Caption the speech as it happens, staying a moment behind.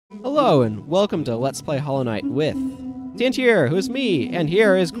Hello and welcome to Let's Play Hollow Knight with Tantier, who's me, and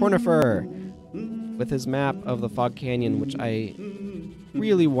here is Cornifer with his map of the Fog Canyon, which I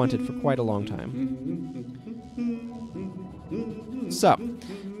really wanted for quite a long time. So,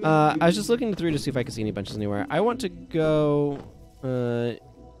 I was just looking through to see if I could see any benches anywhere. I want to go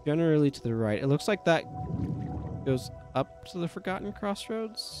generally to the right. It looks like that goes up to the Forgotten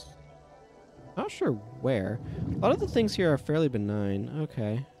Crossroads. Not sure where. A lot of the things here are fairly benign.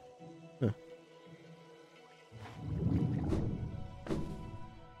 Okay. Huh.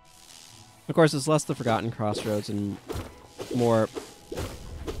 Of course, it's less the Forgotten Crossroads and more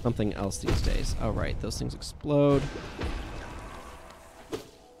something else these days. Oh, right. Those things explode.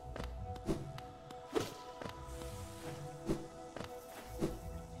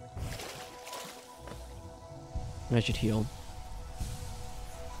 I should heal.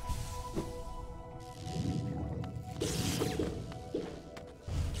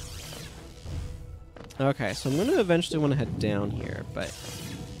 Okay, so I'm going to eventually want to head down here, but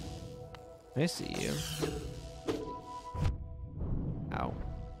I see you. Ow.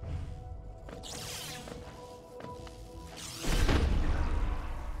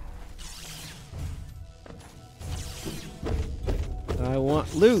 I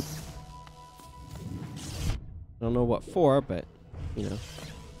want loot. I don't know what for, but, you know.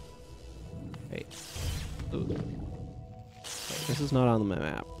 Wait. Ooh. Wait, this is not on the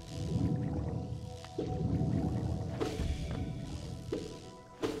map.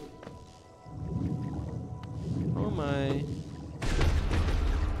 Oh my.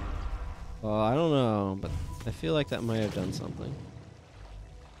 Well, I don't know, but I feel like that might have done something.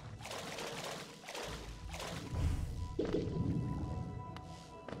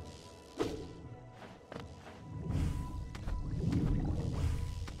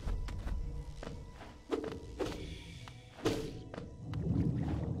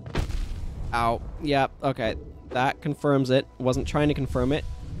 Ow. Yep. Okay. That confirms it. Wasn't trying to confirm it.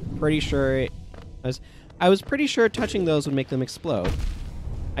 Pretty sure I was pretty sure touching those would make them explode.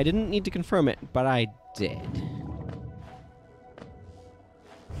 I didn't need to confirm it, but I did.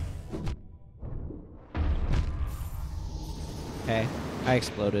 Okay. I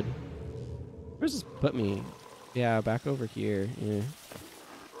exploded. Where's this put me? Yeah, back over here. Yeah.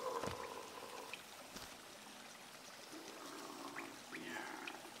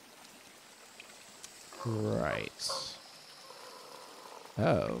 Right.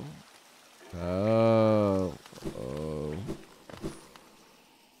 Oh. Oh. Oh.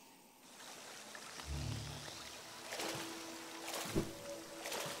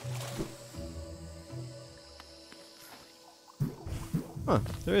 Huh.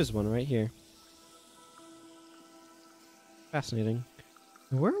 There is one right here. Fascinating.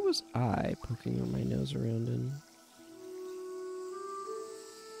 Where was I poking my nose around in?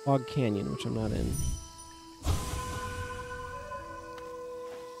 Fog Canyon, which I'm not in.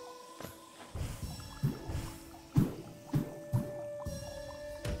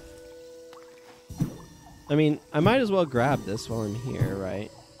 I mean, I might as well grab this while I'm here, right?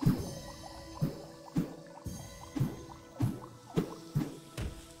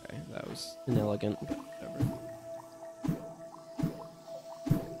 Okay, that was inelegant, but whatever.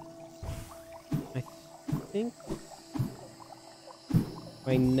 I think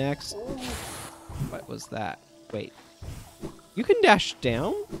my next... What was that? Wait. You can dash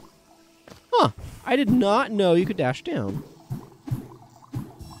down? Huh. I did not know you could dash down.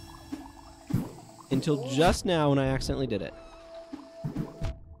 Until just now when I accidentally did it.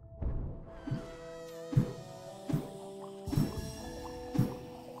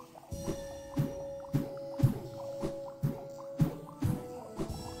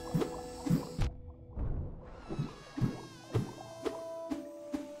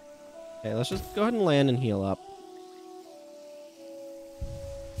 Okay, let's just go ahead and land and heal up.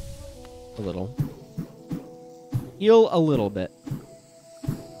 A little. Heal a little bit.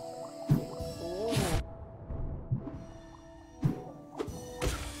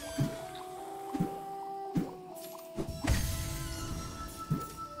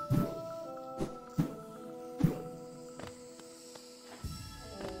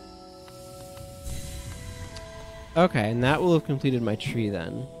 Okay, and that will have completed my tree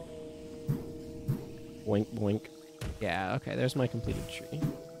then. Boink, boink. Yeah, okay, there's my completed tree.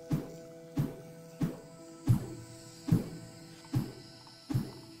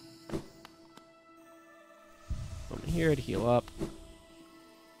 Come here to heal up.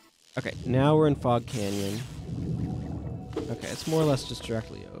 Okay, now we're in Fog Canyon. Okay, it's more or less just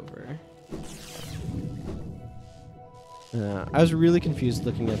directly over. I was really confused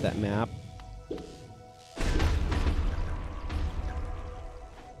looking at that map.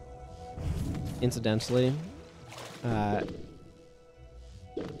 incidentally.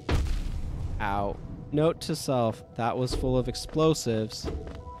 Ow. Note to self, that was full of explosives.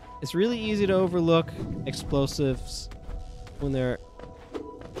 It's really easy to overlook explosives when they're,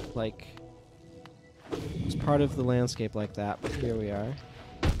 like, it's part of the landscape like that, but here we are.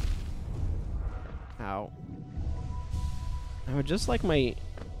 Ow. I would just like my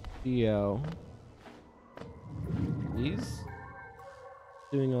Geo. He's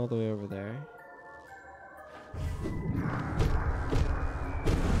doing all the way over there.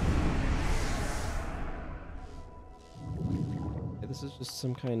 Okay, this is just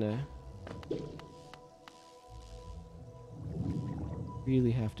some kind of...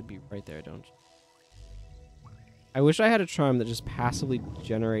 Really have to be right there, don't you? I wish I had a charm that just passively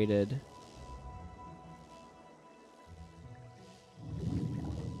generated...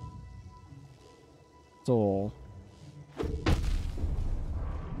 soul.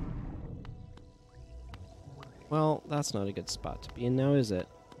 Well, that's not a good spot to be in now, is it?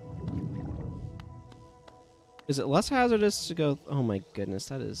 Is it less hazardous to go... Oh my goodness,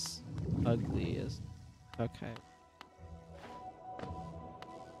 that is ugly. Okay.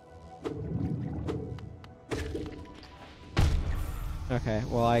 Okay,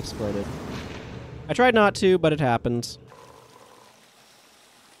 well, I exploded. I tried not to, but it happened.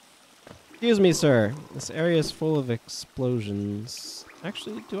 Excuse me, sir. This area is full of explosions.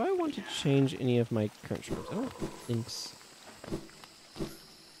 Actually, do I want to change any of my current shrooms? I don't think so.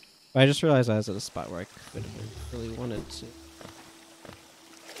 But I just realized I was at a spot where I could have really wanted to.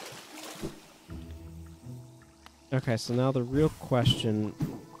 Okay, so now the real question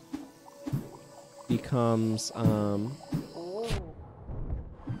becomes,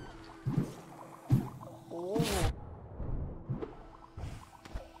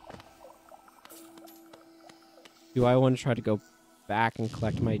 do I want to try to go back and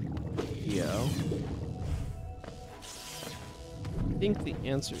collect my Geo? I think the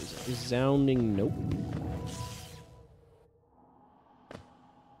answer is a resounding nope.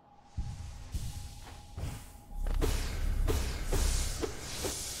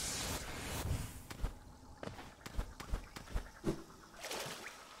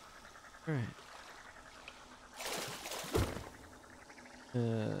 Alright.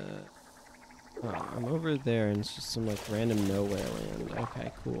 Oh, I'm over there and it's just some like random nowhere land.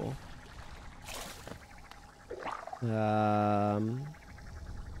 Okay, cool.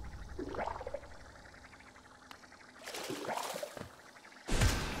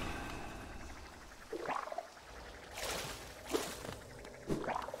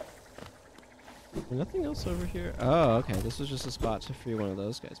 Nothing else over here? Oh, okay. This was just a spot to free one of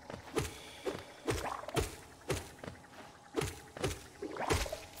those guys.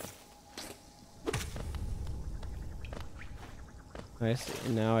 I see.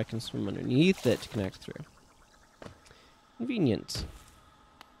 And now I can swim underneath it to connect through. Convenient.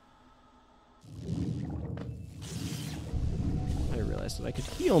 I realized that I could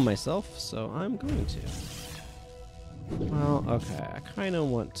heal myself, so I'm going to. Well, okay. I kind of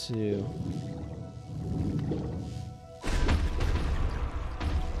want to...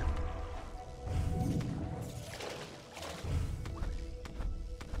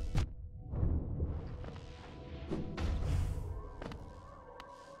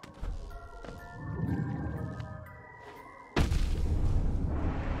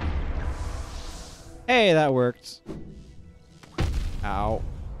 Hey, that worked. Ow.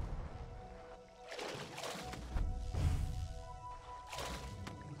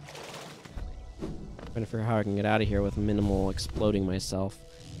 Trying to figure out how I can get out of here with minimal exploding myself.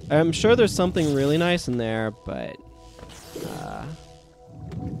 I'm sure there's something really nice in there, but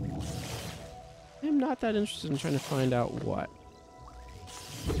I'm not that interested in trying to find out what.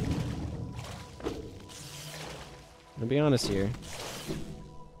 I'll be honest here.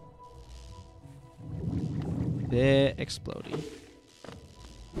 Bit exploding.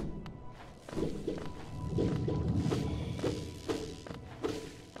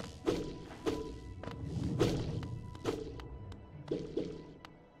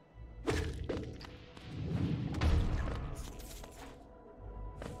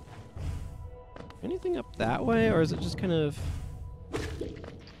 Anything up that way, or is it just kind of...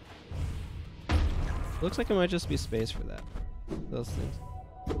 Looks like it might just be space for that. Those things.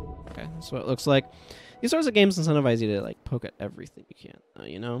 Okay, that's what it looks like. These sorts of games incentivize you to like poke at everything you can, though,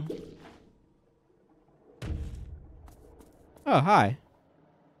 you know? Oh, hi.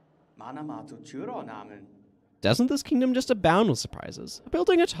 Doesn't this kingdom just abound with surprises? A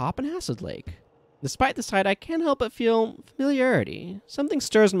building atop an acid lake. Despite the sight, I can't help but feel familiarity. Something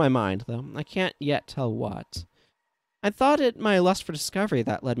stirs in my mind, though. I can't yet tell what. I thought it my lust for discovery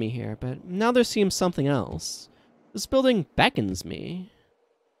that led me here, but now there seems something else. This building beckons me.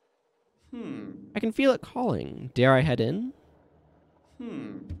 I can feel it calling. Dare I head in?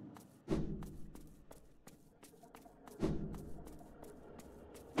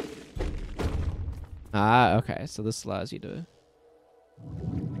 Ah, okay. So this allows you to...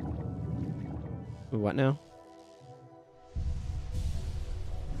 What now?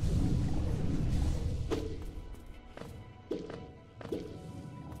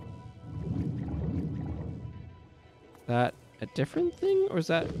 That a different thing? Or is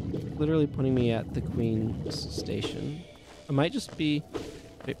that literally pointing me at the Queen's station? It might just be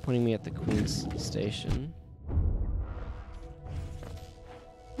pointing me at the Queen's station.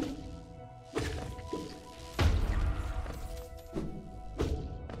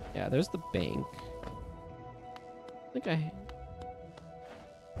 Yeah, there's the bank. I think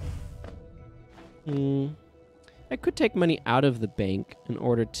I could take money out of the bank in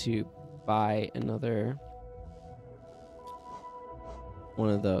order to buy another one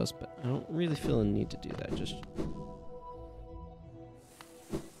of those, but I don't really feel a need to do that.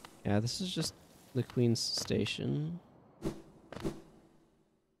 Yeah, this is just the Queen's station.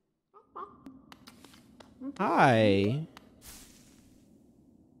 Hi.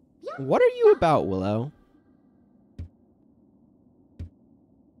 What are you about, Willow?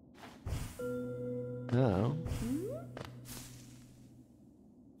 Oh.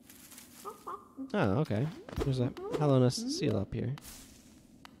 Oh, okay. There's a Hellenus seal up here.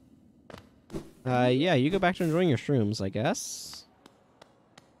 Yeah, you go back to enjoying your shrooms, I guess.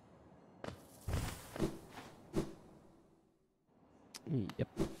 Yep.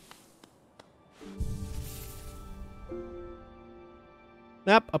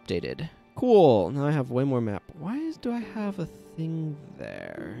 Map updated. Cool. Now I have way more map. Why do I have a thing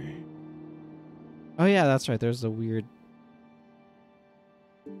there? Oh yeah, that's right. There's a weird...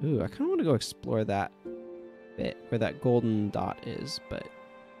 Ooh, I kind of want to go explore that bit where that golden dot is, but...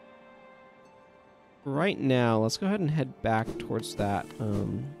 Right now, let's go ahead and head back towards that,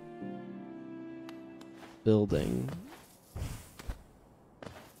 building.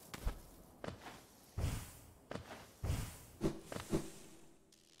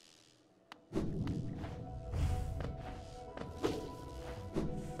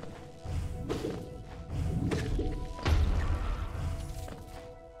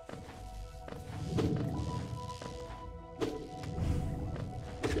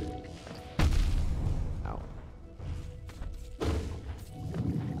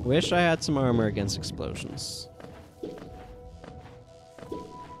 Wish I had some armor against explosions.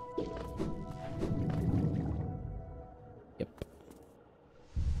 Yep.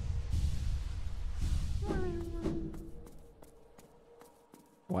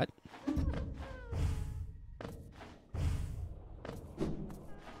 What?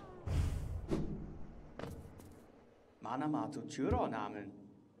 Manamatu Churo namen.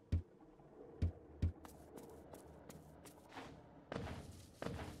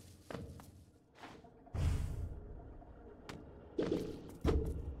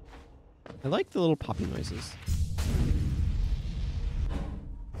 I like the little poppy noises.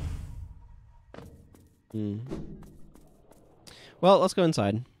 Well, let's go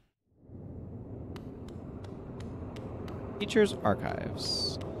inside. Teacher's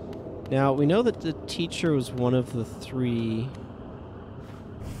archives. Now, we know that the teacher was one of the three...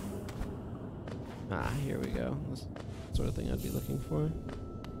 Ah, here we go. This sort of thing I'd be looking for.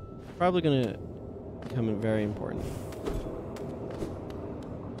 Probably gonna become very important.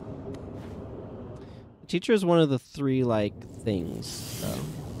 Teacher is one of the three, like, things, so.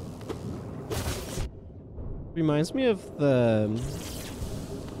 Reminds me of the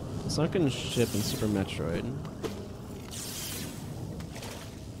sunken ship in Super Metroid.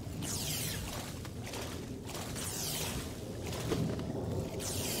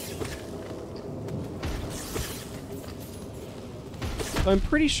 So I'm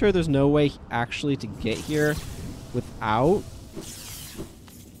pretty sure there's no way actually to get here without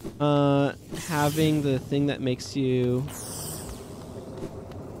having the thing that makes you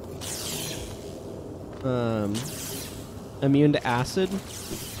immune to acid,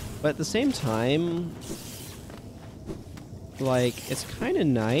 but at the same time, like, it's kind of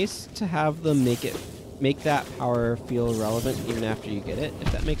nice to have them make that power feel relevant even after you get it,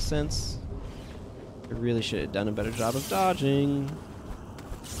 if that makes sense. I really should have done a better job of dodging.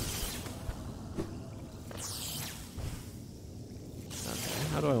 Okay,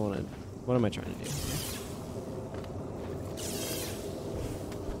 how do I want to... What am I trying to do?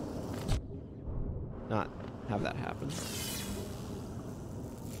 Not have that happen.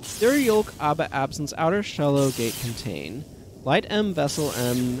 Their yolk Abba absence outer shallow gate contain. Light M vessel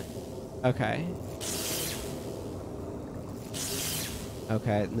M. Okay.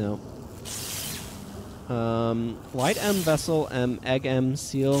 Okay, no. Light M vessel M egg M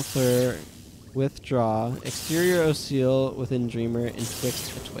seal thur withdraw. Exterior O seal within dreamer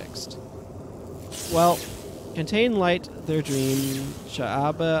entwixt betwixt. Well, contain light their dream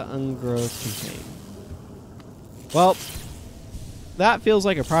Sha'aba ungrowth contain. Well, that feels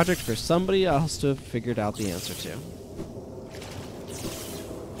like a project for somebody else to have figured out the answer to.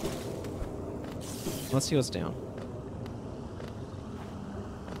 Let's see what's down.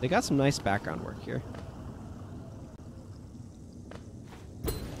 They got some nice background work here.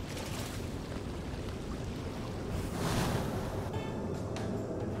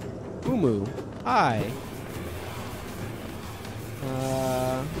 Uumuu. Hi.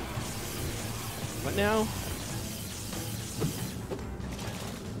 What now?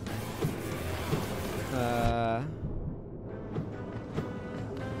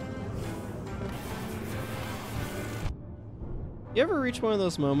 You ever reach one of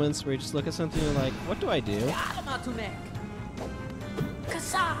those moments where you just look at something and you're like, what do I do?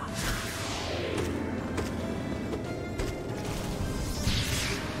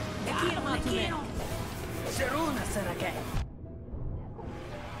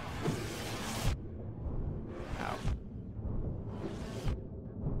 Ow.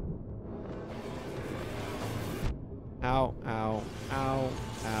 Ow, ow, ow,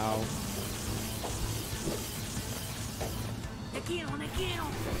 ow.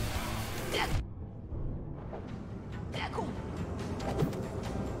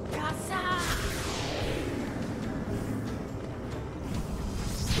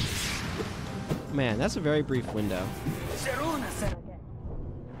 Man, that's a very brief window.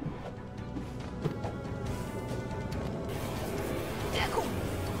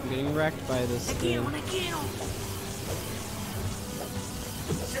 I'm getting wrecked by this thing.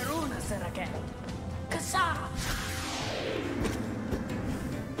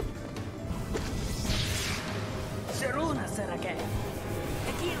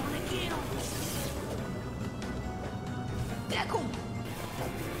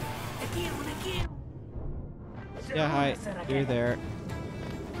 Yeah, hi. You're there.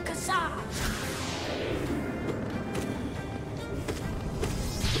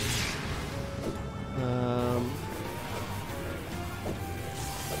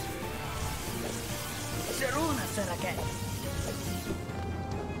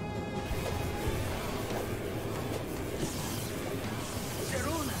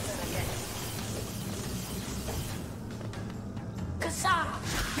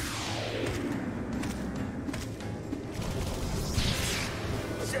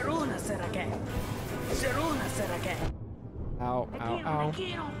 Ow, ow, ow.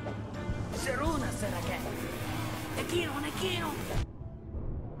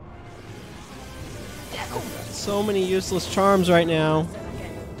 So many useless charms right now.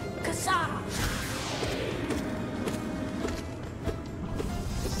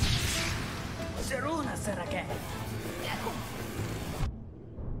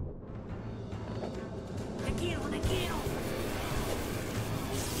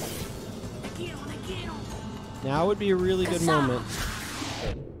 Now would be a really good moment.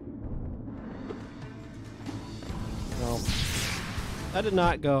 Well, that did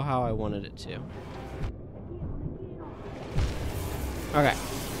not go how I wanted it to. Okay.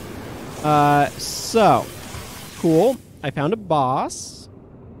 So cool. I found a boss.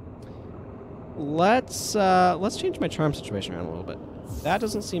 Let's change my charm situation around a little bit. That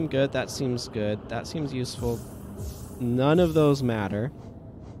doesn't seem good. That seems good. That seems useful. None of those matter.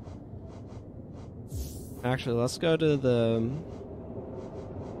 Actually, let's go to the...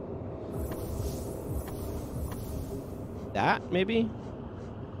 That, maybe?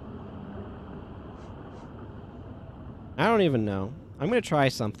 I don't even know. I'm gonna try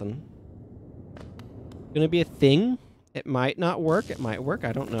something. Gonna be a thing? It might not work. It might work.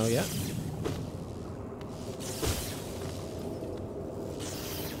 I don't know yet.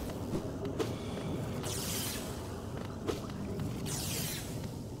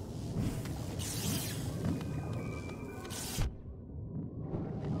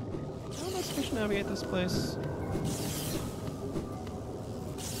 Navigate this place.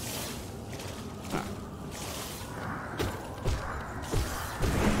 Ah.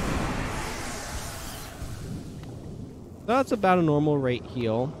 That's about a normal rate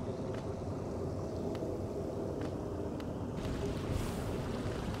heal.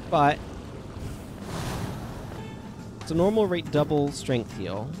 But it's a normal rate double strength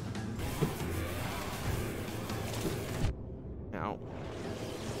heal.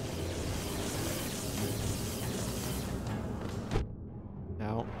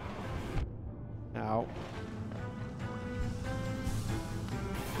 Ow.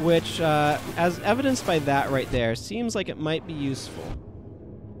 Which, as evidenced by that right there, seems like it might be useful.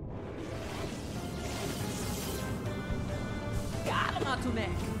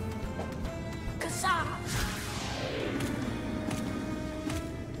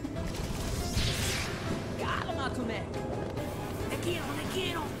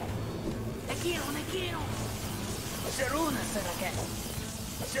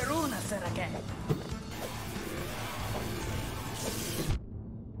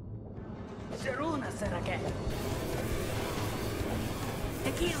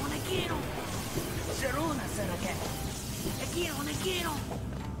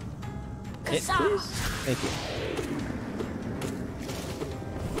 Hit, please? Thank you.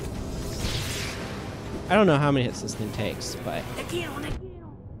 I don't know how many hits this thing takes, but...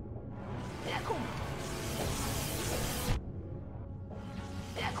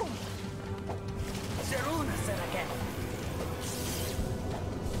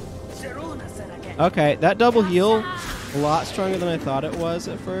 Okay, that double heal, a lot stronger than I thought it was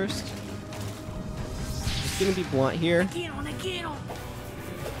at first. Just gonna be blunt here.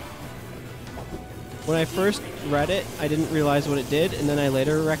 When I first read it, I didn't realize what it did, and then I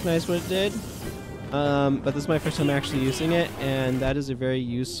later recognized what it did. But this is my first time actually using it, and that is a very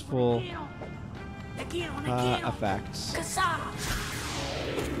useful effect.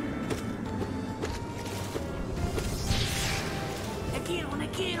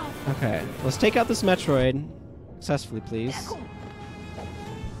 Okay, let's take out this Metroid successfully, please.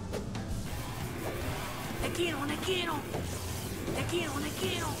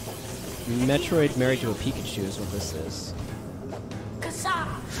 Metroid married to a Pikachu is what this is.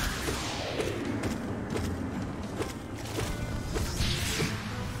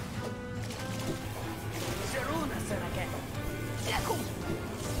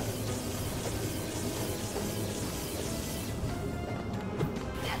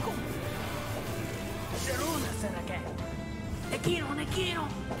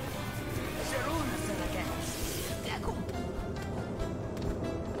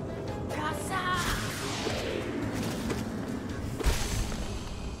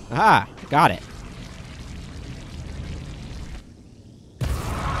 Ah, got it.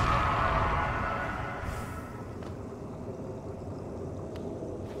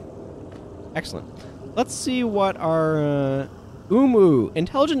 Excellent. Let's see what our Uumuu,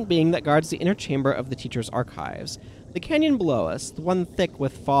 intelligent being that guards the inner chamber of the teacher's archives. The canyon below us, the one thick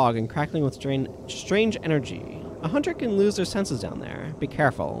with fog and crackling with strange energy. A hunter can lose their senses down there. Be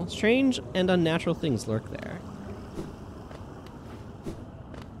careful. Strange and unnatural things lurk there.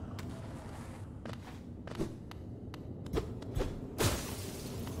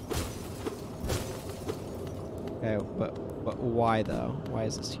 Okay, but why though? Why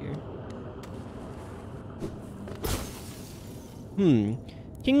is this here?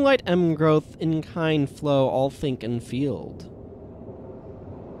 King light growth in kind flow all think and field.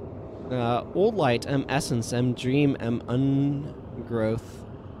 Old light essence dream ungrowth.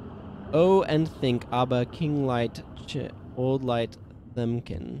 Oh and think aber king light old light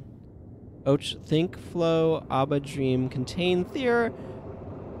themkin. Och think flow aber dream contain theor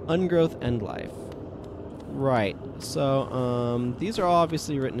ungrowth and life. Right, so these are all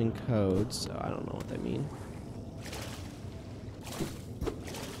obviously written in code, so I don't know what they mean.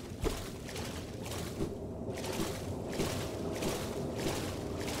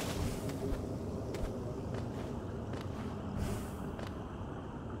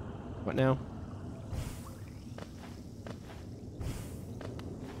 What now?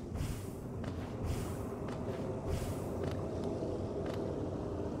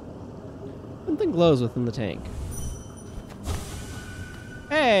 Something glows within the tank.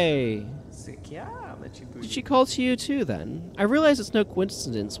 Hey! Did she call to you too, then? I realize it's no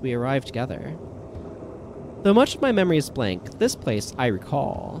coincidence we arrived together. Though much of my memory is blank, this place I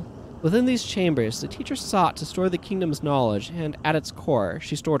recall. Within these chambers, the teacher sought to store the kingdom's knowledge, and at its core,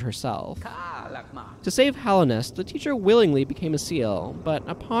 she stored herself. To save Hallownest, the teacher willingly became a seal, but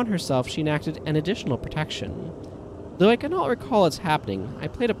upon herself she enacted an additional protection. Though I cannot recall its happening, I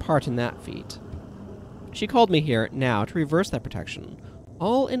played a part in that feat. She called me here, now, to reverse that protection.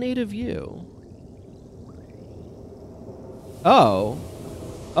 All in aid of you. Oh.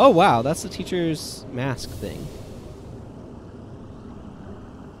 Oh, wow, that's the teacher's mask thing.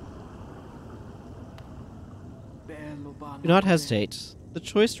 Do not hesitate. The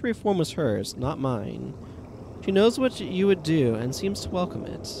choice to reform was hers, not mine. She knows what you would do and seems to welcome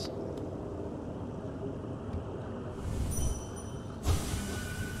it.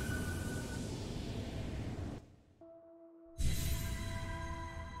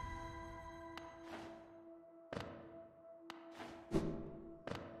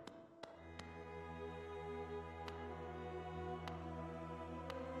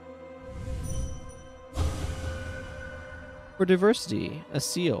 For diversity, a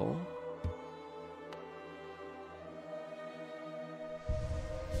seal.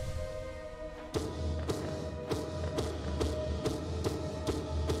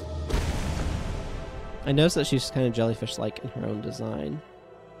 I noticed that she's kind of jellyfish-like in her own design.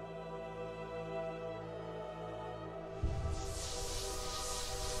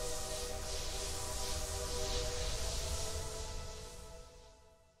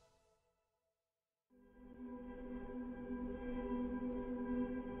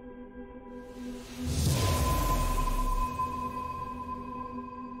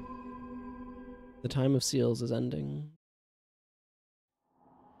 The time of seals is ending.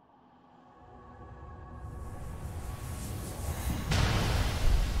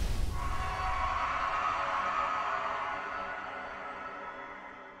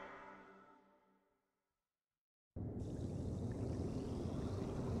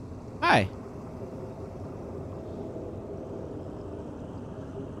 Hi.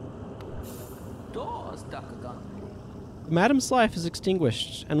 The Madam's life is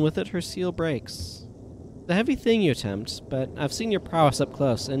extinguished, and with it her seal breaks. It's a heavy thing you attempt, but I've seen your prowess up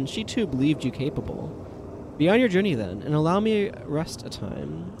close, and she too believed you capable. Be on your journey then, and allow me rest a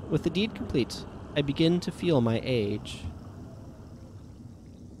time. With the deed complete, I begin to feel my age.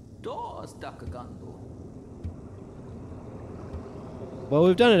 Well,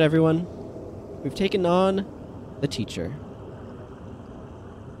 we've done it, everyone. We've taken on the teacher.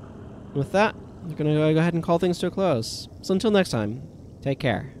 And with that, we're going to go ahead and call things to a close. So until next time, take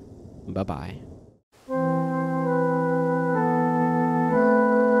care. Bye-bye.